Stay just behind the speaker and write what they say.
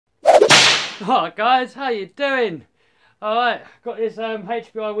Alright guys, how you doing? Alright, got this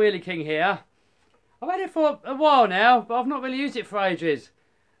HPI Wheelie King here. I've had it for a while now, but I've not really used it for ages.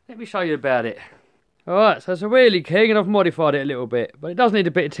 Let me show you about it. Alright, so it's a Wheelie King and I've modified it a little bit, but it does need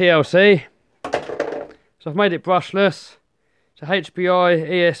a bit of TLC. So I've made it brushless. It's a HPI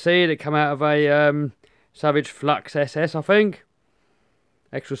ESC that come out of a Savage Flux SS, I think.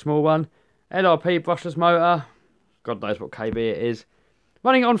 Extra small one. LRP brushless motor. God knows what KB it is.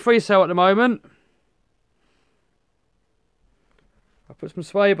 Running it on free cell at the moment. I put some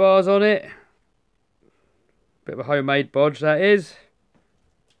sway bars on it. Bit of a homemade bodge that is.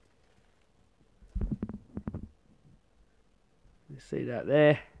 You see that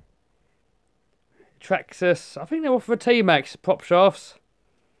there. Traxxas, I think they were for T-Max prop shafts.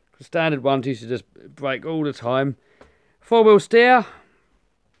 The standard ones used to just break all the time. 4-wheel steer.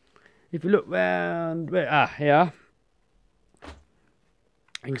 If you look round, here.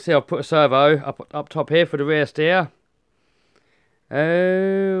 You can see I've put a servo up top here for the rear steer.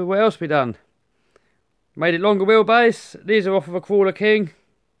 What else have we done? Made it longer wheelbase. These are off of a Crawler King. So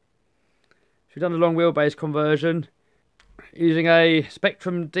we've done a long wheelbase conversion. Using a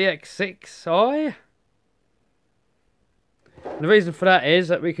Spectrum DX6i. And the reason for that is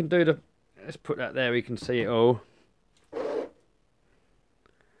that we can do the... Let's put that there, we can see it all.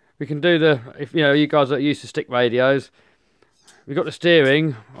 We can do the... If you know, you guys are used to stick radios. We've got the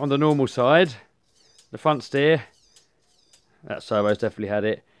steering on the normal side, the front steer, that servo's definitely had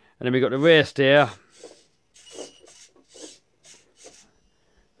it, and then we've got the rear steer.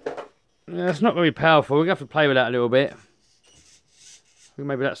 It's not very powerful, we're going to have to play with that a little bit.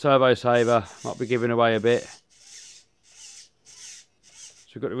 Maybe that servo saver might be giving away a bit.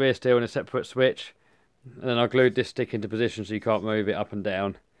 So we've got the rear steer on a separate switch, and then I glued this stick into position so you can't move it up and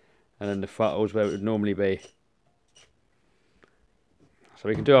down, and then the throttle's where it would normally be. So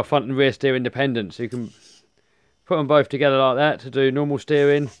we can do our front and rear steer independent. So you can put them both together like that to do normal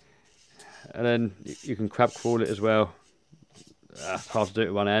steering. And then you can crab crawl it as well. It's hard to do it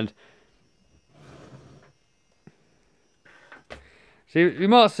with one hand. So you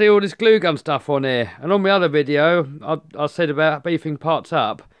might see all this glue gun stuff on here. And on my other video, I said about beefing parts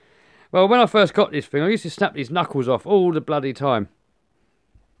up. Well, when I first got this thing, I used to snap these knuckles off all the bloody time.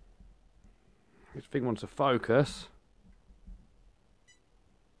 This thing wants to focus.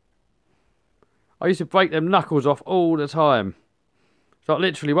 I used to break them knuckles off all the time. So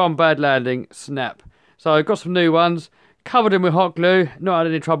literally one bad landing, snap. So I got some new ones, covered them with hot glue, not had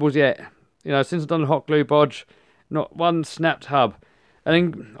any troubles yet. You know, since I've done the hot glue bodge, not one snapped hub. And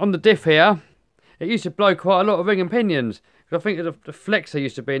then on the diff here, it used to blow quite a lot of ring and pinions. I think the flexor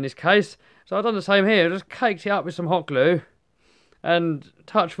used to be in this case. So I've done the same here, I just caked it up with some hot glue. And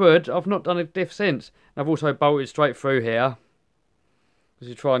touch wood, I've not done a diff since. And I've also bolted straight through here.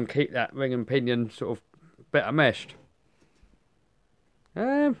 To try and keep that ring and pinion sort of better meshed.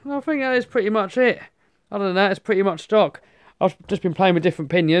 I think that is pretty much it. Other than that, it's pretty much stock. I've just been playing with different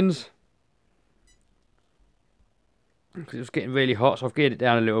pinions. Because it was getting really hot, so I've geared it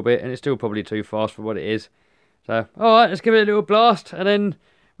down a little bit. And it's still probably too fast for what it is. So, alright, let's give it a little blast. And then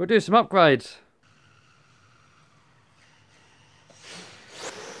we'll do some upgrades.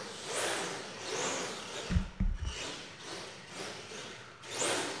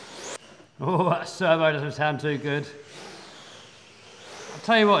 Oh, that servo doesn't sound too good. I'll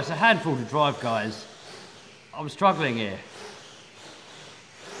tell you what, it's a handful to drive, guys. I'm struggling here.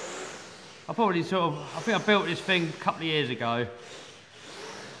 I think I built this thing a couple of years ago.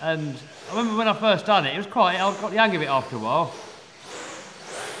 And I remember when I first done it, I got the hang of it after a while.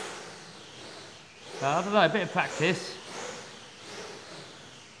 So, I don't know, a bit of practice.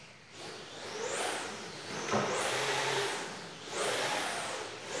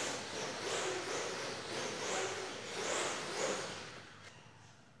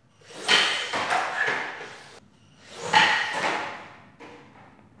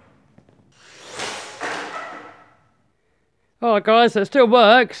 Alright guys, so it still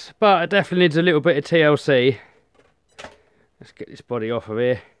works, but it definitely needs a little bit of TLC. Let's get this body off of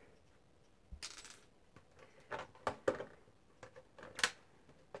here.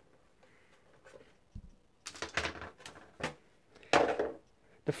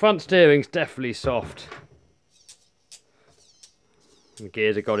 The front steering's definitely soft. The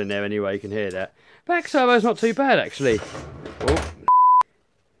gears have got in there anyway, you can hear that. Back servo's not too bad actually. Oh.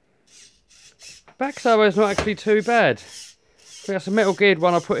 Back servo's not actually too bad. I think that's a metal geared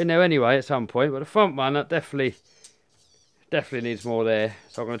one I put in there anyway at some point, but the front one, that definitely needs more there.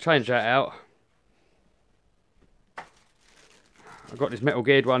 So I'm going to change that out. I've got this metal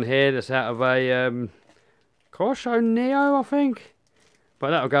geared one here that's out of a Corso Neo, I think.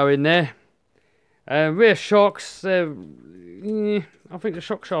 But that'll go in there. Rear shocks, I think the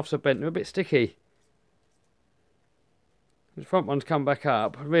shock shafts are bent, they're a bit sticky. The front ones come back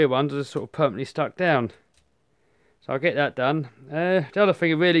up, the rear ones are just sort of permanently stuck down. So I'll get that done. The other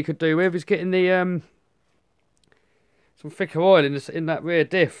thing I really could do with is getting the some thicker oil in that rear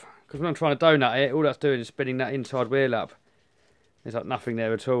diff. Because when I'm trying to donut it, all that's doing is spinning that inside wheel up. There's like nothing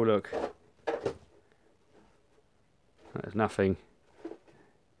there at all, look. There's nothing.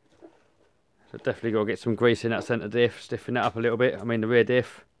 So definitely got to get some grease in that centre diff, stiffen that up a little bit. I mean the rear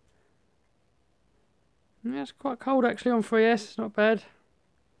diff. Yeah, it's quite cold actually on 3S, it's not bad.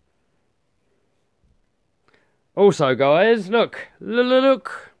 Also guys, look. I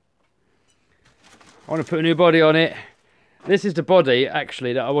want to put a new body on it. This is the body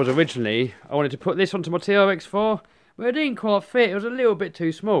actually that I was originally. I wanted to put this onto my TRX4, but it didn't quite fit, it was a little bit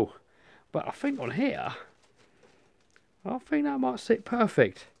too small. But I think on here, I think that might sit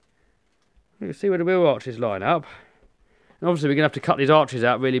perfect. You can see where the wheel arches line up. And obviously we're going to have to cut these arches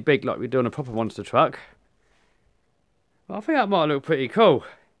out really big like we do on a proper monster truck. But I think that might look pretty cool.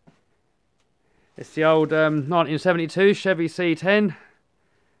 It's the old 1972 Chevy C10.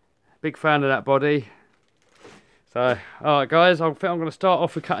 Big fan of that body. So, alright guys, I think I'm going to start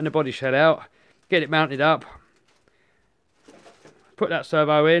off with cutting the body shell out. Get it mounted up. Put that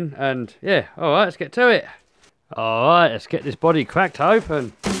servo in and yeah, alright, let's get to it. Alright, let's get this body cracked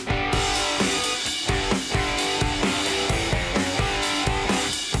open.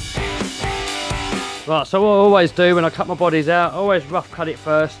 Right, so what I always do when I cut my bodies out, I always rough cut it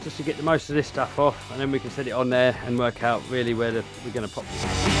first just to get the most of this stuff off, and then we can set it on there and work out really where we're going to pop this.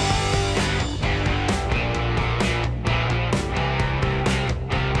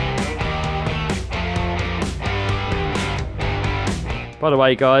 By the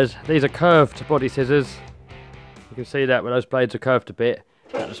way guys, these are curved body scissors. You can see that where those blades are curved a bit.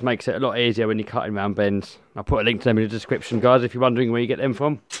 That just makes it a lot easier when you're cutting around bends. I'll put a link to them in the description guys if you're wondering where you get them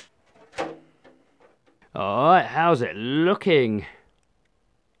from. Alright, how's it looking?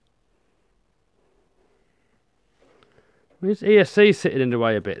 This ESC sitting in the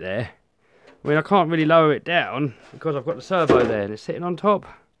way a bit there. I mean, I can't really lower it down because I've got the servo there and it's sitting on top.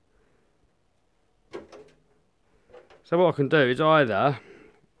 So what I can do is either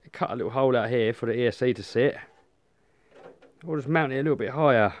cut a little hole out here for the ESC to sit, or just mount it a little bit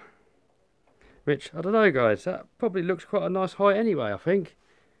higher. Which, I don't know guys, that probably looks quite a nice height anyway, I think.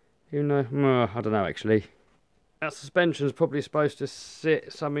 Even though, I don't know actually. That suspension's probably supposed to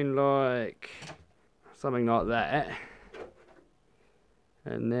sit something like that.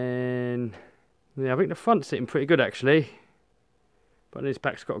 And then, yeah, I think the front's sitting pretty good actually. But this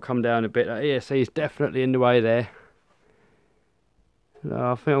back's got to come down a bit. That ESC is definitely in the way there. So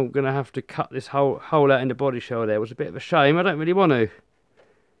I think I'm going to have to cut this hole out in the body shell there. It was a bit of a shame, I don't really want to.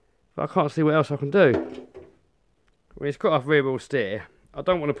 But I can't see what else I can do. I mean, it's got a rear wheel steer. I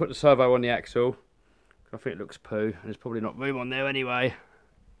don't want to put the servo on the axle. I think it looks poo, and there's probably not room on there anyway.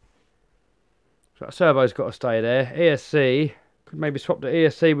 So that servo's got to stay there. ESC, could maybe swap the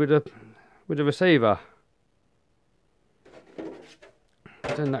ESC with the receiver.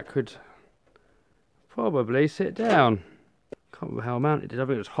 Then that could probably sit down. Can't remember how I mounted it. I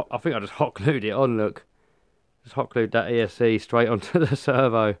think it was hot. I think I just hot glued it on. Look, just hot glued that ESC straight onto the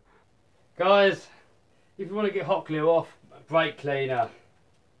servo. Guys, if you want to get hot glue off brake cleaner,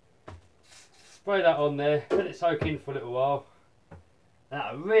 spray that on there, let it soak in for a little while.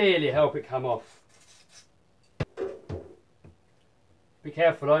 That'll really help it come off. Be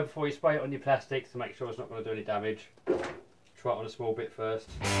careful though before you spray it on your plastics to make sure it's not going to do any damage. Try it on a small bit first.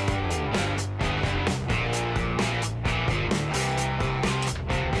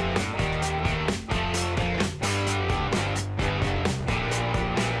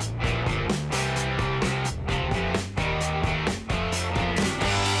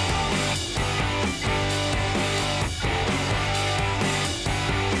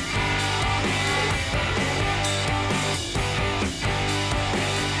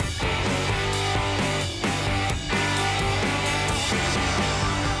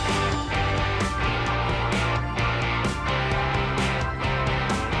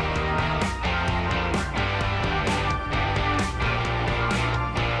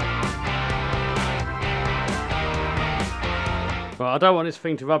 But I don't want this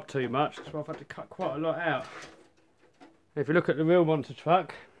thing to rub too much, so I've had to cut quite a lot out. If you look at the real monster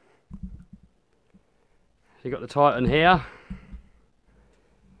truck, you've got the Titan here,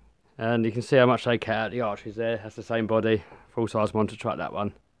 and you can see how much they cut out the arches there. That's the same body, full size monster truck, that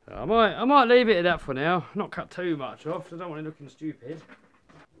one. So I might leave it at that for now, not cut too much off, so I don't want it looking stupid.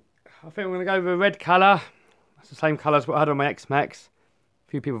 I think I'm going to go with a red colour. That's the same colour as what I had on my X-Max.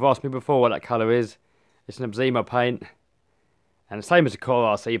 few people have asked me before what that colour is. It's an eczema paint. And the same as the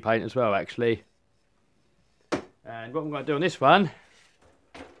Core RC paint as well, actually. And what I'm going to do on this one,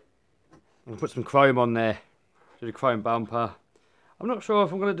 I'm going to put some chrome on there. Do the chrome bumper. I'm not sure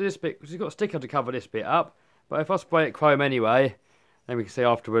if I'm going to do this bit, because it's got a sticker to cover this bit up. But if I spray it chrome anyway, then we can see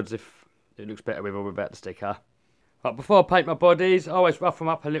afterwards if it looks better with or without the sticker. But before I paint my bodies, I always rough them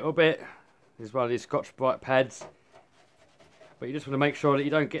up a little bit. This is one of these Scotch-Brite pads. But you just want to make sure that you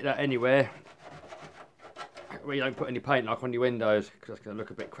don't get that anywhere where you don't put any paint like on your windows, because it's going to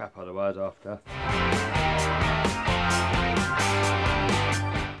look a bit crap otherwise after.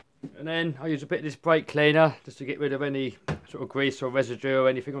 And then I use a bit of this brake cleaner just to get rid of any sort of grease or residue or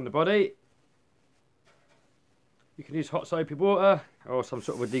anything on the body. You can use hot soapy water or some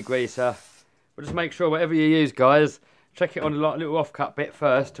sort of a degreaser. But just make sure whatever you use, guys, check it on a little off-cut bit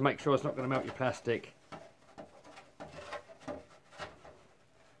first to make sure it's not going to melt your plastic.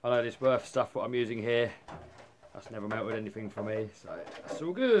 I know this Worth stuff what I'm using here, that's never melted anything for me, so that's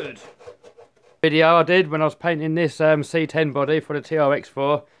all good. Video I did when I was painting this C10 body for the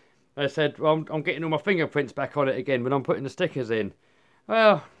TRX4, they said, well, I'm getting all my fingerprints back on it again when I'm putting the stickers in.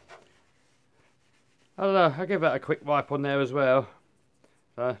 Well, I don't know, I'll give that a quick wipe on there as well.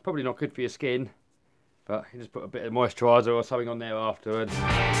 Probably not good for your skin, but you just put a bit of moisturiser or something on there afterwards.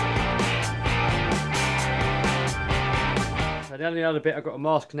 So the only other bit, I've got a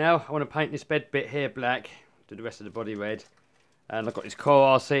mask now. I want to paint this bed bit here black, do the rest of the body red. And I've got this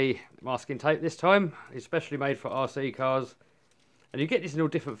Core RC masking tape this time. It's specially made for RC cars. And you get this in all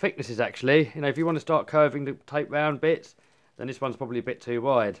different thicknesses actually. You know, if you want to start curving the tape round bits, then this one's probably a bit too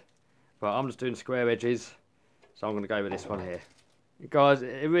wide. But I'm just doing square edges, so I'm going to go with this one here. Guys,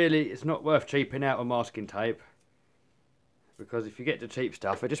 it's not worth cheaping out on masking tape, because if you get the cheap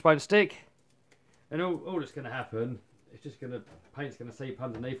stuff, it just won't stick. And all that's going to happen, paint's going to seep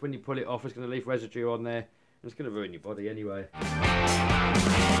underneath. When you pull it off, it's going to leave residue on there, and it's going to ruin your body anyway.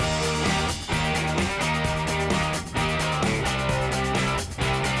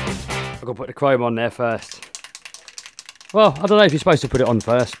 I've got to put the chrome on there first. Well, I don't know if you're supposed to put it on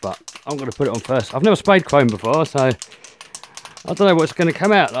first, but I'm going to put it on first. I've never sprayed chrome before, so I don't know what it's going to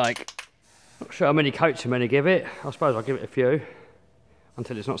come out like. Not sure how many coats I'm going to give it. I suppose I'll give it a few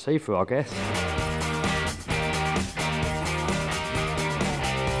until it's not see-through, I guess.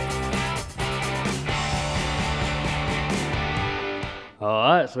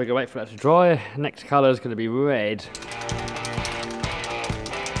 Alright, so we're going to wait for that to dry. Next colour is going to be red.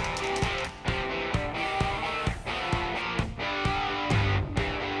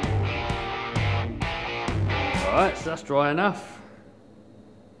 Alright, so that's dry enough.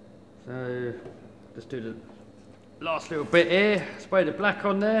 So, just do the last little bit here, spray the black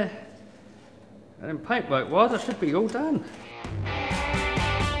on there, and then paintwork-wise, that should be all done.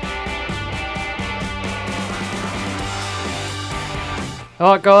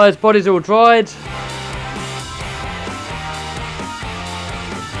 Alright guys, body's all dried.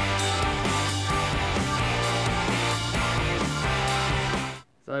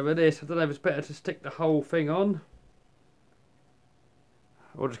 So with this, I don't know if it's better to stick the whole thing on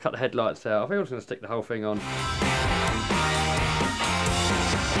or just cut the headlights out. I think I'm just going to stick the whole thing on.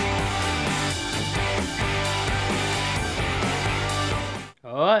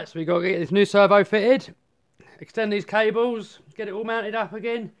 Alright, so we've got to get this new servo fitted, extend these cables, get it all mounted up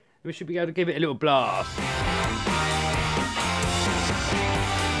again, and we should be able to give it a little blast.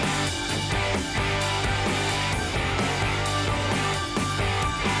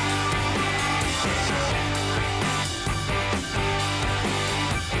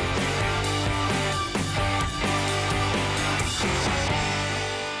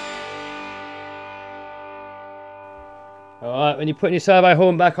 Alright, when you're putting your servo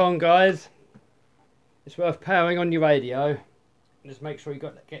horn back on, guys, it's worth powering on your radio. Just make sure you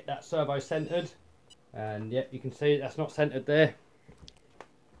get that servo centered. And yep, you can see that's not centered there.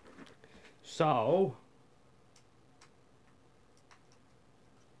 So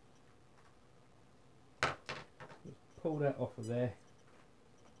pull that off of there.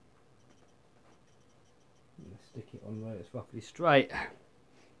 And stick it on where it's roughly straight,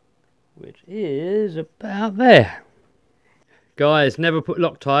 which is about there. Guys, never put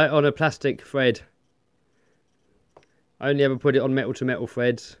Loctite on a plastic thread. Only ever put it on metal to metal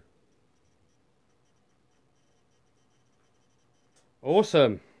threads.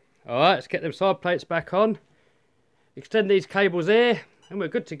 Awesome. Alright, let's get them side plates back on. Extend these cables here and we're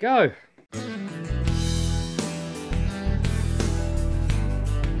good to go.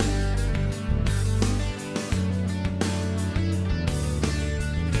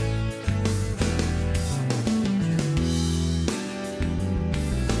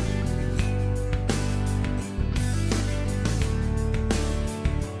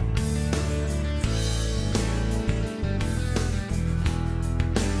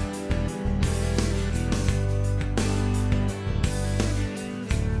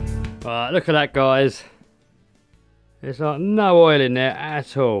 Right, look at that, guys. There's like no oil in there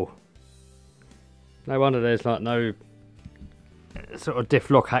at all. No wonder there's like no sort of diff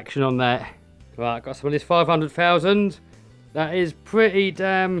lock action on that. Right, got some of this 500,000. That is pretty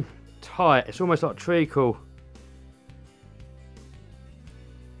damn tight. It's almost like treacle.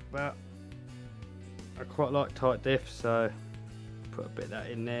 But I quite like tight diff, so put a bit of that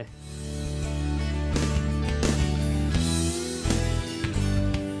in there.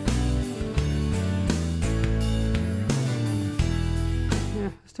 Yeah,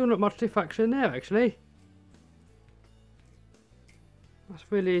 still not much diff action in there actually. That's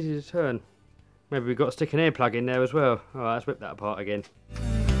really easy to turn. Maybe we've got a stick and air plug in there as well. Alright, let's whip that apart again.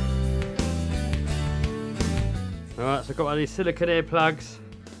 Alright, so I've got one of these silicone air plugs.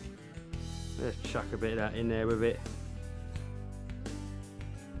 Let's chuck a bit of that in there with it.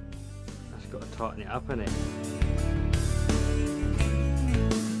 That's got to tighten it up, hasn't it?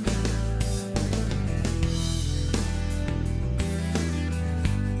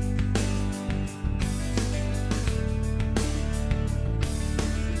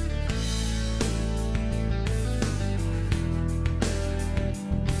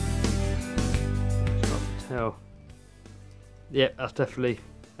 Tell. Yep,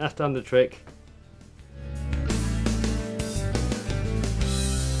 that's done the trick.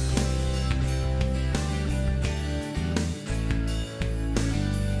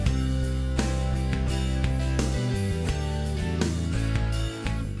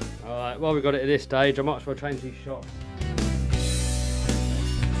 Alright, while we've got it at this stage, I might as well change these shots.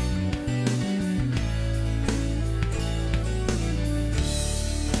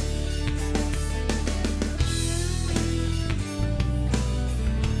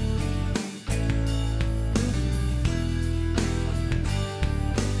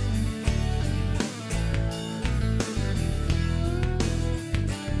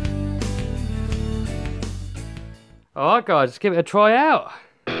 Alright guys, let's give it a try out.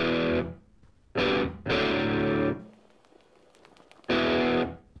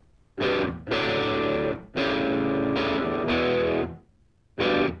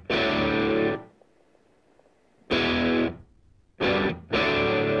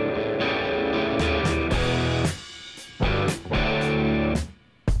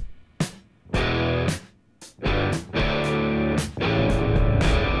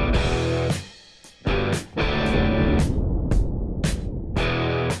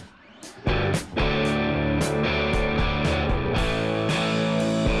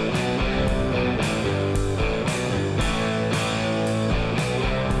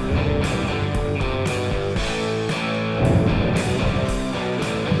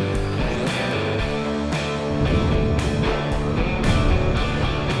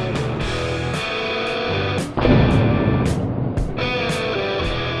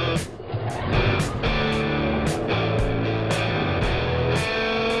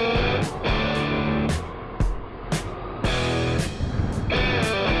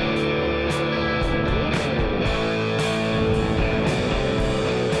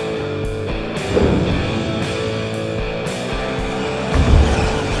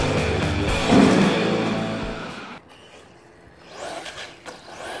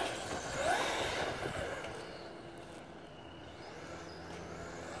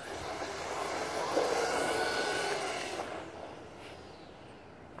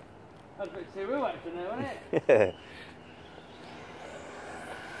 That's a bit too real action there, wasn't it? Yeah.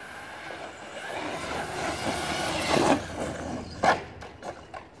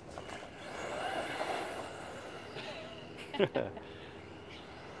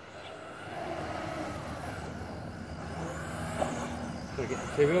 Gotta get the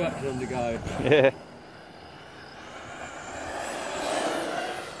two-wheel action on the go. Yeah.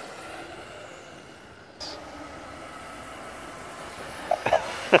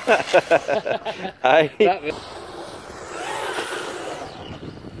 Hey. It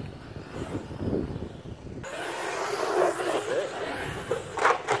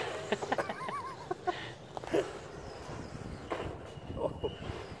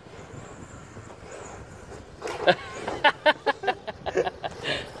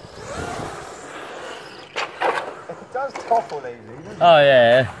does topple easy, doesn't it? Oh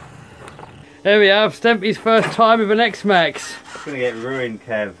yeah. There we have, Stempy's first time with an X-Max. It's going to get ruined,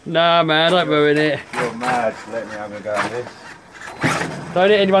 Kev. Nah man, don't ruin it. You're mad. Let me have a go at this.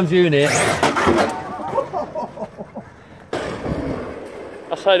 Don't hit anyone's unit.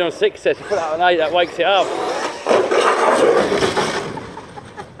 I say on 6 sets, you put that on 8, that wakes it up.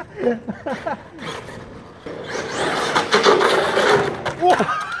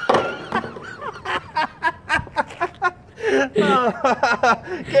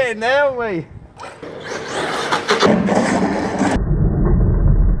 Getting there, aren't we?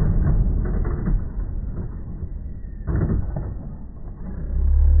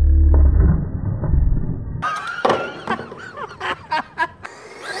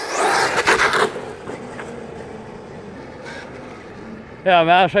 Yeah,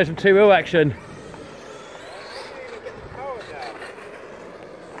 man, I'll show you some two-wheel action.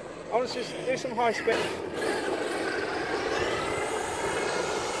 I want to just do some high speed.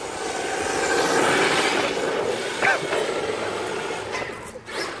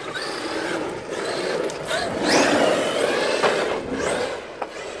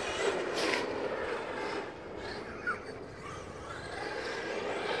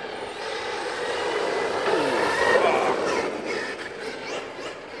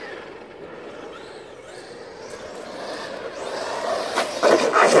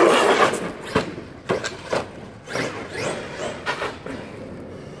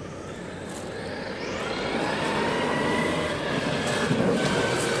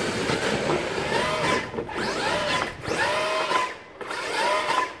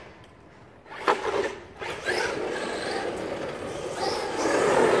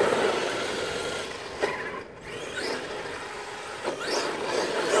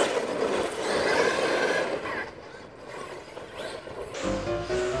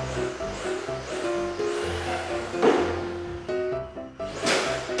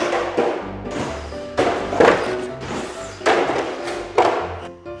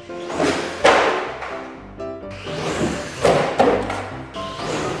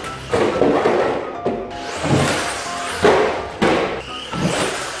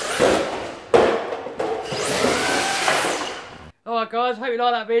 Alright guys, hope you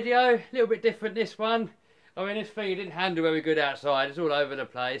like that video. A little bit different this one. I mean, this thing didn't handle very good outside. It's all over the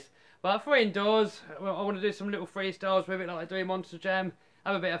place. But for indoors, well, I want to do some little freestyles with it like I do in Monster Jam.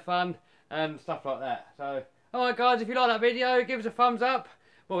 Have a bit of fun and stuff like that. So, alright guys, if you like that video, give us a thumbs up.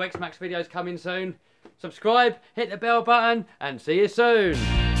 More X-Max videos coming soon. Subscribe, hit the bell button, and see you soon.